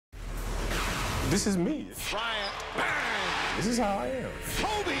This is me. Bryant, bang! This is how I am.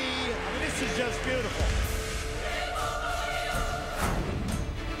 Kobe! I mean, this is just beautiful.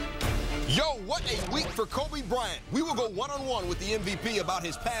 Yo, what a week for Kobe Bryant. We will go one-on-one with the MVP about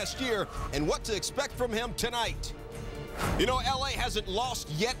his past year and what to expect from him tonight. You know, LA hasn't lost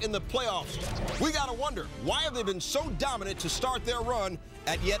yet in the playoffs. We gotta wonder, why have they been so dominant to start their run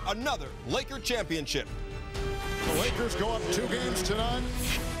at yet another Laker championship? The Lakers go up 2 games to none.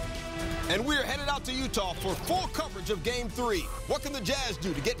 And we're headed out to Utah for full coverage of Game 3. What can the Jazz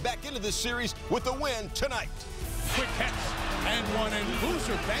do to get back into this series with a win tonight? Quick catch and one, and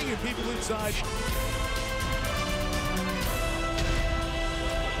Boozer banging people inside.